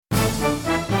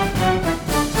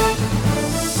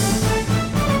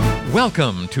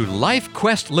Welcome to Life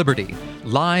Quest Liberty,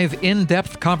 live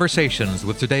in-depth conversations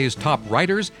with today's top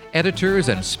writers, editors,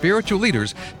 and spiritual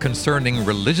leaders concerning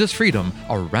religious freedom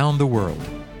around the world.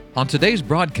 On today's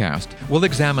broadcast, we'll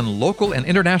examine local and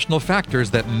international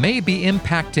factors that may be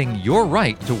impacting your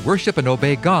right to worship and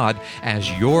obey God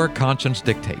as your conscience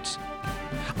dictates.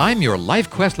 I'm your Life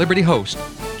Quest Liberty host,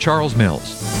 Charles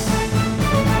Mills.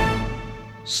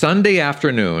 Sunday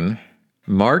afternoon,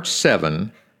 March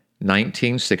 7,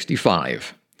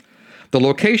 1965. The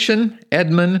location,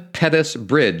 Edmund Pettus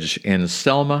Bridge in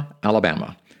Selma,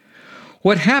 Alabama.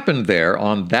 What happened there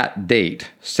on that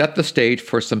date set the stage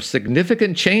for some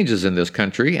significant changes in this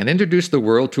country and introduced the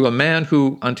world to a man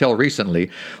who, until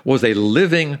recently, was a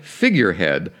living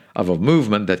figurehead of a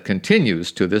movement that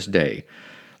continues to this day.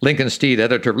 Lincoln Steed,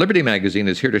 editor of Liberty Magazine,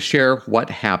 is here to share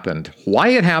what happened, why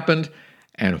it happened,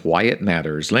 and why it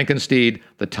matters. Lincoln Steed,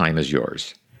 the time is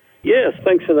yours. Yes,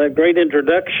 thanks for that great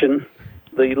introduction.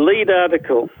 The lead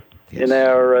article in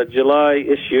our July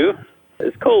issue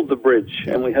is called The Bridge,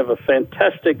 and we have a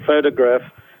fantastic photograph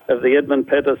of the Edmund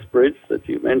Pettus Bridge that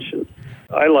you mentioned.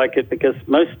 I like it because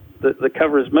the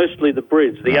cover is mostly the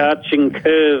bridge, the arching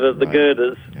curve of the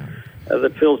girders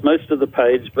that fills most of the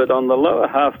page, but on the lower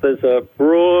half there's a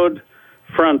broad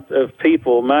front of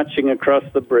people marching across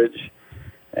the bridge,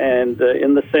 and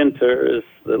in the center is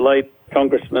the late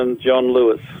Congressman John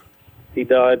Lewis. He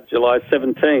died July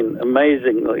 17,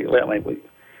 amazingly. Well,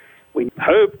 we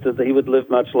hoped that he would live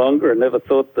much longer and never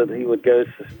thought that he would go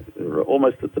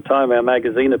almost at the time our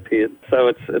magazine appeared. So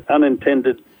it's an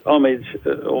unintended homage,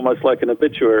 almost like an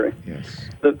obituary. Yes.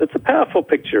 It's a powerful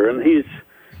picture, and he's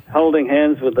holding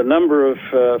hands with a number of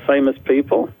famous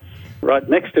people. Right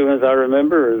next to him, as I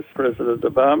remember, is President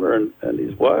Obama and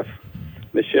his wife,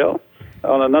 Michelle.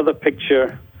 On another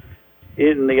picture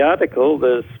in the article,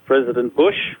 there's President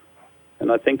Bush,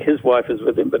 and I think his wife is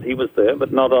with him, but he was there,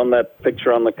 but not on that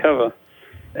picture on the cover.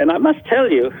 And I must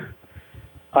tell you,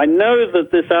 I know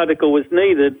that this article was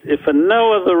needed, if for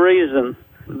no other reason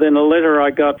than a letter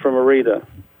I got from a reader.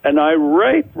 An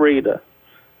irate reader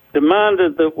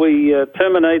demanded that we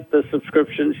terminate the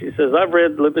subscription. She says, I've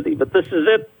read Liberty, but this is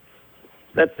it.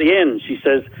 That's the end. She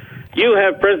says, you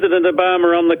have President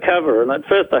Obama on the cover. And at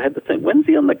first I had to think, when's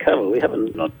he on the cover? We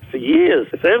haven't, not for years,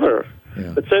 if ever,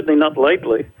 but certainly not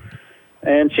lately.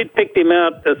 And she'd picked him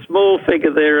out, a small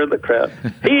figure there in the crowd.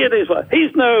 He and his wife. He's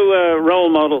no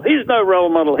role model. He's no role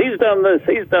model. He's done this.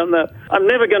 He's done that. I'm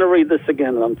never going to read this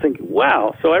again. And I'm thinking,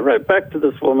 wow. So I wrote back to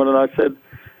this woman and I said,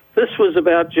 this was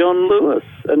about John Lewis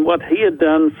and what he had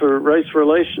done for race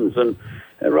relations and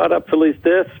right up till his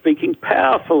death, speaking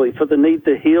powerfully for the need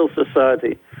to heal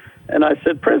society. And I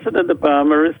said, President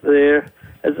Obama is there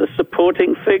as a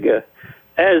supporting figure,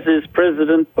 as is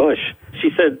President Bush. She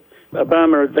said,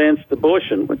 Obama advanced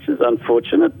abortion, which is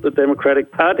unfortunate, the Democratic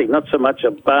Party, not so much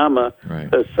Obama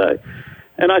per se.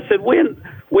 And I said,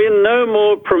 we're no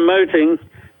more promoting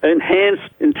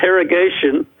enhanced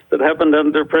interrogation that happened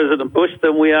under President Bush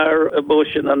than we are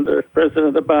abortion under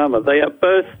President Obama. They are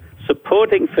both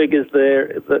supporting figures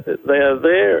there. They are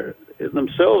there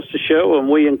themselves to show, and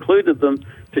we included them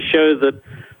to show that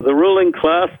the ruling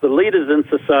class, the leaders in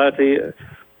society,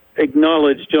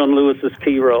 acknowledge John Lewis's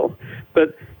key role.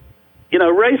 But you know,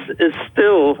 race is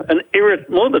still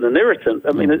more than an irritant.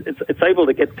 I mean, it's able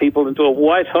to get people into a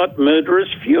white-hot, murderous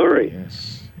fury.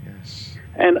 Yes, yes.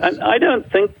 And I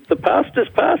don't think the past is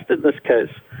past in this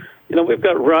case. You know, we've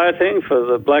got rioting for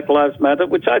the Black Lives Matter,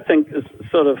 which I think is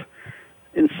sort of,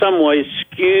 in some ways,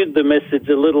 skewed the message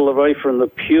a little away from the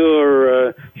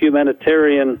pure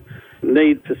humanitarian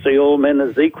need to see all men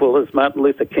as equal, as Martin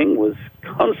Luther King was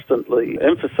constantly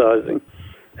emphasizing.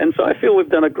 And so I feel we've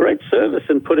done a great service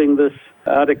in putting this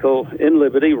article in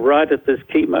Liberty right at this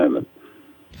key moment.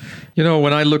 You know,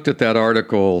 when I looked at that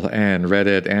article and read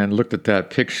it and looked at that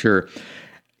picture,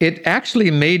 it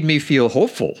actually made me feel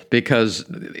hopeful because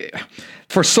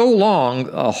for so long,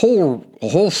 a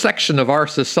whole section of our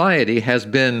society has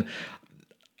been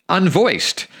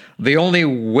unvoiced. The only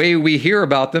way we hear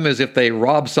about them is if they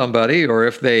rob somebody or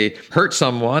if they hurt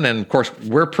someone. And of course,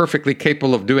 we're perfectly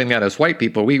capable of doing that as white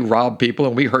people. We rob people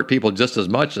and we hurt people just as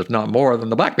much, if not more, than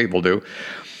the black people do.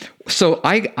 So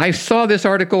I saw this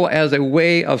article as a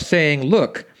way of saying,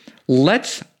 look,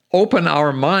 let's open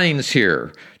our minds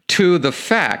here to the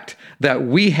fact that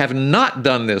we have not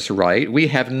done this right. We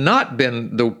have not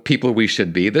been the people we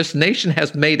should be. This nation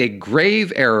has made a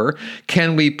grave error.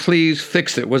 Can we please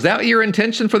fix it? Was that your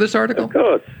intention for this article? Of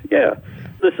course, yeah.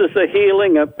 This is a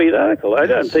healing, upbeat article. I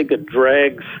don't think it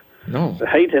drags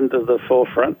hate into the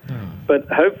forefront. But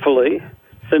hopefully,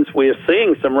 since we're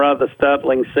seeing some rather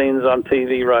startling scenes on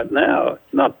TV right now,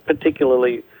 not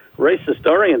particularly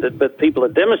racist-oriented, but people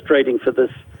are demonstrating for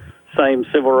this same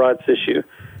civil rights issue.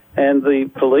 And the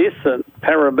police and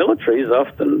paramilitaries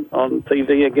often on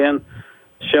TV again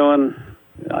showing,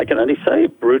 I can only say,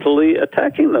 brutally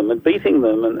attacking them and beating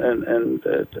them and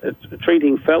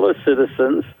treating fellow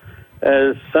citizens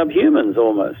as subhumans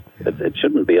almost. It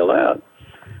shouldn't be allowed.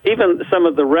 Even some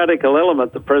of the radical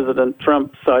element that President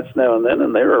Trump cites now and then,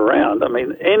 and they're around. I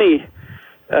mean, any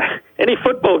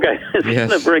football game is going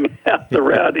to bring out the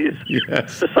rowdies.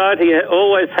 Yes. Society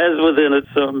always has within it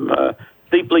some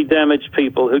deeply damaged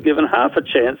people who, given half a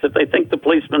chance, if they think the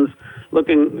policeman's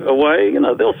looking away,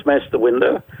 they'll smash the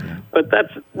window. But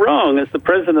that's wrong, as the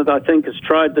president, I think, has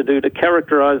tried to do, to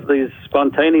characterize these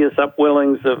spontaneous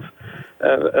upwellings of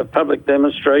public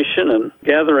demonstration and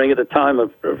gathering at a time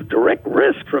of direct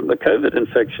risk from the COVID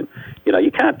infection.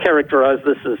 You can't characterize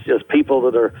this as just people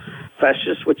that are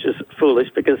fascists, which is foolish,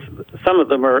 because some of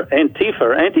them are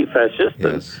anti-fascist.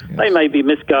 Yes. They may be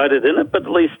misguided in it, but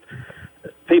at least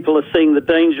people are seeing the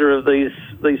danger of these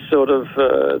sort of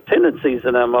tendencies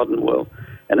in our modern world.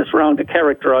 And it's wrong to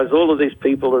characterize all of these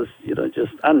people as,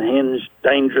 just unhinged,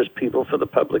 dangerous people for the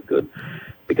public good.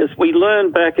 Because we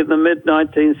learned back in the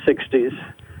mid-1960s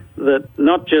that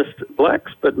not just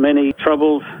blacks, but many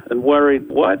troubled and worried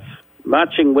whites,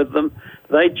 marching with them,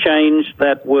 they changed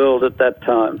that world at that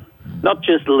time. Not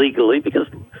just legally, because,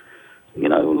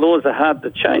 laws are hard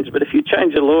to change. But if you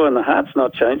change a law and the heart's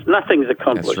not changed, nothing's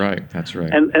accomplished. That's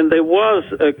right. And there was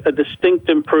a distinct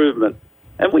improvement.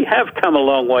 And we have come a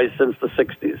long way since the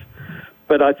 60s.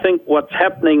 But I think what's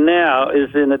happening now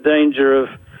is in a danger of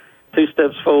 2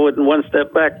 steps forward and 1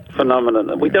 step back phenomenon.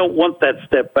 And we don't want that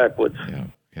step backwards.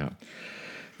 Yeah.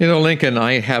 Lincoln,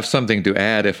 I have something to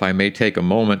add, if I may take a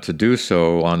moment to do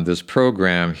so on this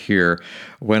program here.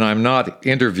 When I'm not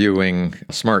interviewing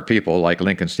smart people like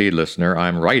Lincoln Steed, listener,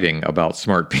 I'm writing about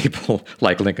smart people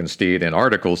like Lincoln Steed in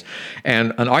articles.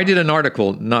 And I did an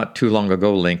article not too long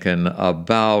ago, Lincoln,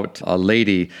 about a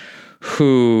lady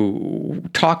who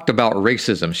talked about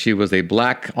racism. She was a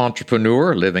black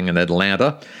entrepreneur living in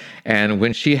Atlanta. And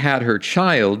when she had her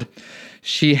child,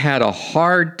 she had a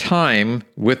hard time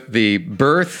with the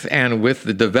birth and with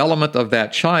the development of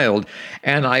that child.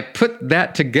 And I put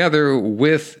that together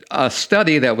with a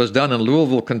study that was done in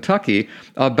Louisville, Kentucky,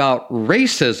 about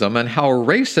racism and how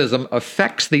racism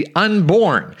affects the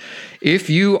unborn.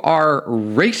 If you are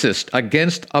racist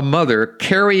against a mother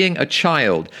carrying a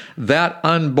child, that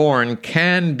unborn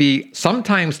can be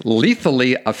sometimes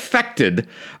lethally affected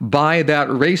by that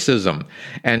racism.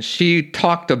 And she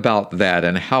talked about that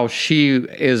and how she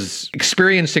is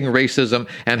experiencing racism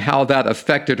and how that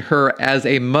affected her as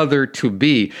a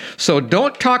mother-to-be. So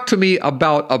don't talk to me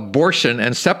about abortion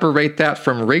and separate that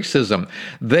from racism.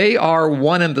 They are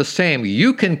one and the same.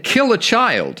 You can kill a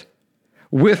child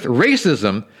with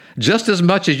racism just as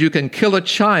much as you can kill a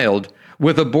child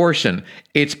with abortion.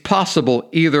 It's possible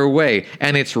either way,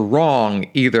 and it's wrong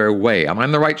either way. Am I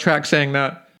on the right track saying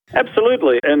that?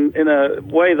 Absolutely. And in a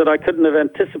way that I couldn't have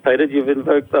anticipated, you've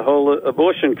invoked the whole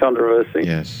abortion controversy.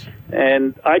 Yes.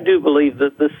 And I do believe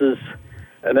that this is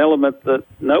an element that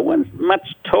no one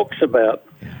much talks about,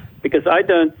 because I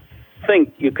don't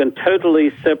think you can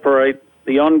totally separate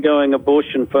the ongoing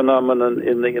abortion phenomenon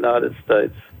in the United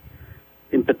States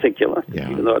in particular,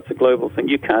 even though it's a global thing.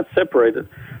 You can't separate it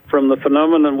from the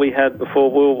phenomenon we had before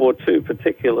World War II,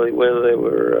 particularly, where there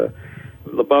were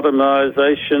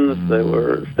lobotomizations, there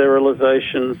were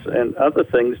sterilizations and other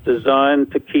things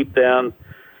designed to keep down,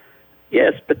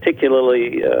 yes,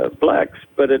 particularly blacks,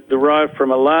 but it derived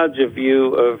from a larger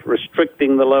view of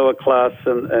restricting the lower class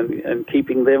and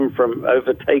keeping them from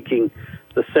overtaking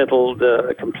the settled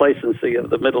complacency of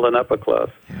the middle and upper class.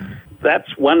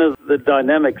 That's one of the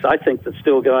dynamics, I think, that's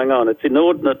still going on. It's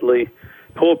inordinately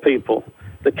poor people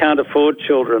that can't afford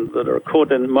children, that are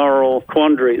caught in moral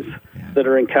quandaries, that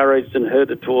are encouraged and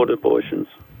herded toward abortions.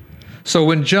 So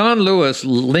when John Lewis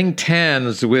linked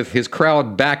hands with his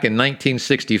crowd back in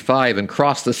 1965 and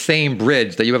crossed the same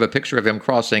bridge that you have a picture of him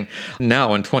crossing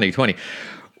now in 2020,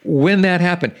 when that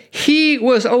happened, he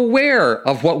was aware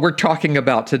of what we're talking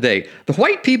about today. The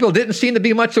white people didn't seem to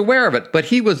be much aware of it, but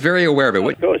he was very aware of it.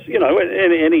 Of course,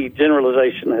 any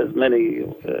generalization has many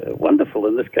wonderful,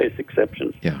 in this case,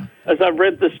 exceptions. Yeah. As I've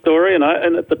read this story, and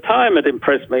at the time it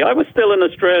impressed me, I was still in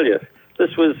Australia.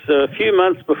 This was a few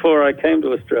months before I came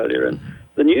to Australia, and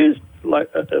the news,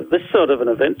 like this sort of an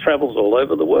event, travels all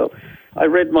over the world. I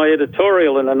read my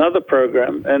editorial in another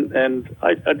program, and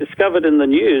I discovered in the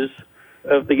news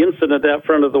of the incident out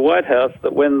front of the White House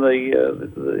that when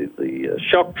the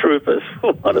shock troopers,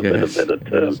 for want of a better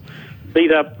term,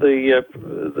 beat up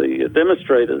the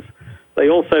demonstrators, They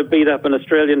also beat up an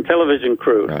Australian television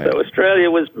crew. Right. So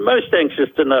Australia was most anxious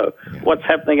to know what's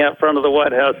happening out front of the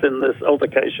White House in this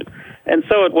altercation. And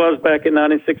so it was back in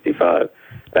 1965.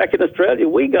 Back in Australia,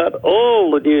 we got all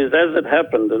the news as it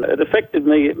happened, and it affected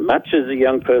me much as a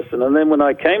young person. And then when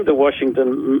I came to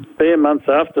Washington, bare months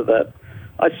after that,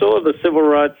 I saw the civil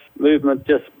rights movement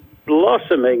just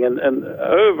blossoming and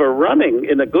overrunning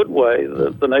in a good way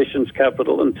the nation's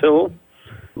capital until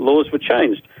laws were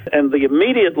changed. And the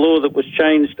immediate law that was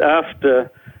changed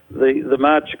after the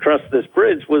march across this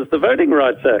bridge was the Voting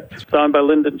Rights Act, signed by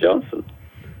Lyndon Johnson.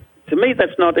 To me,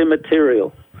 that's not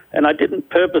immaterial. And I didn't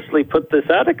purposely put this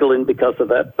article in because of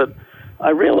that, but I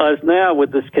realize now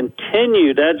with this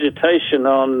continued agitation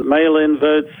on mail-in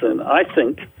votes, and I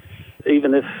think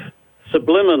even if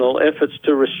subliminal efforts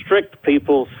to restrict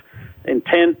people's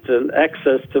intent and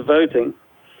access to voting,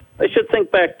 they should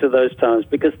think back to those times,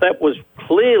 because that was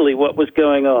clearly what was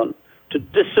going on, to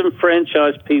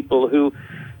disenfranchise people who,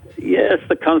 yes,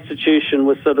 the Constitution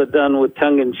was sort of done with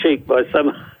tongue-in-cheek by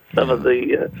some of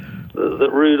the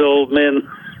rude old men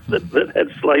that had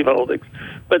slaveholdings.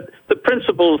 But the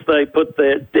principles they put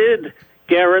there did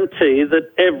guarantee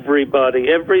that everybody,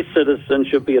 every citizen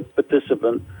should be a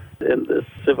participant in this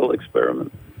civil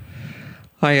experiment.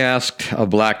 I asked a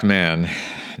black man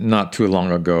not too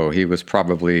long ago. He was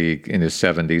probably in his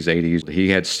 70s, 80s. He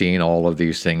had seen all of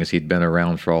these things. He'd been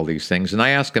around for all these things. And I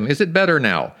asked him, is it better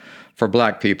now for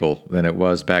black people than it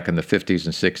was back in the 50s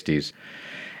and 60s?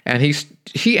 And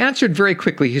he answered very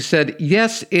quickly. He said,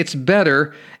 yes, it's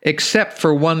better, except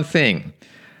for one thing.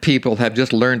 People have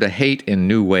just learned to hate in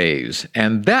new ways.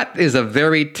 And that is a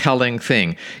very telling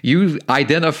thing. You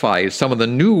identify some of the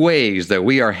new ways that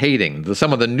we are hating,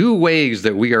 some of the new ways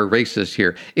that we are racist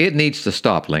here. It needs to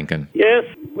stop, Lincoln. Yes,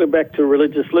 we're back to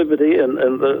religious liberty and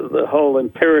the whole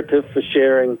imperative for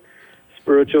sharing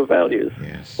spiritual values.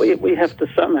 Yes. We have to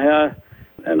somehow,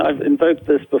 and I've invoked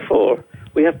this before,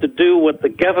 we have to do what the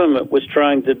government was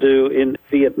trying to do in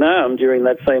Vietnam during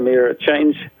that same era,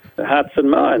 change hearts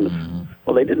and minds. Mm-hmm.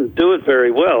 Well, they didn't do it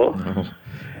very well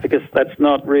because that's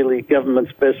not really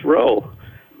government's best role.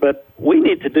 But we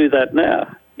need to do that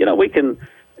now. You know, we can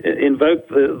invoke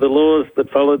the laws that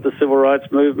followed the civil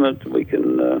rights movement. We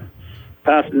can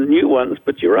pass new ones.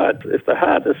 But you're right. If the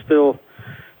heart is still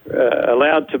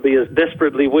allowed to be as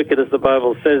desperately wicked as the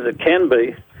Bible says it can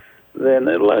be, then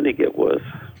it'll only get worse.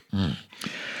 Mm.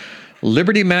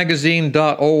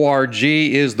 LibertyMagazine.org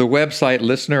is the website,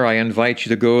 listener. I invite you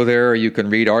to go there. You can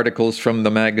read articles from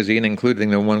the magazine, including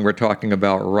the one we're talking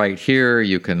about right here.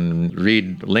 You can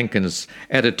read Lincoln's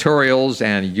editorials,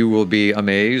 and you will be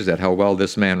amazed at how well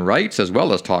this man writes, as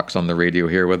well as talks on the radio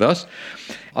here with us.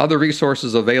 Other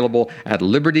resources available at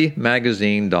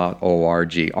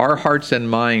LibertyMagazine.org. Our hearts and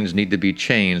minds need to be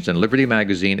changed, and Liberty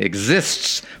Magazine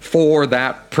exists for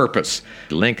that purpose.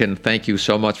 Lincoln, thank you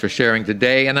so much for sharing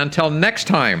today. And until next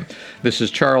time, this is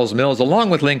Charles Mills, along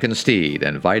with Lincoln Steed,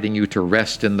 inviting you to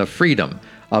rest in the freedom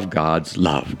of God's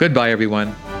love. Goodbye,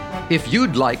 everyone. If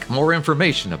you'd like more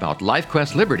information about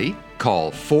LifeQuest Liberty,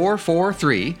 call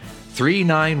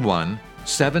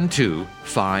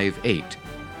 443-391-7258.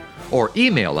 Or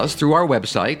email us through our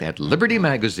website at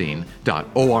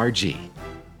libertymagazine.org.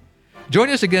 Join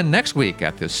us again next week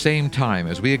at this same time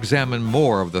as we examine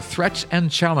more of the threats and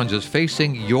challenges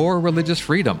facing your religious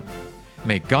freedom.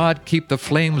 May God keep the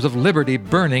flames of liberty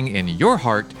burning in your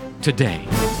heart today.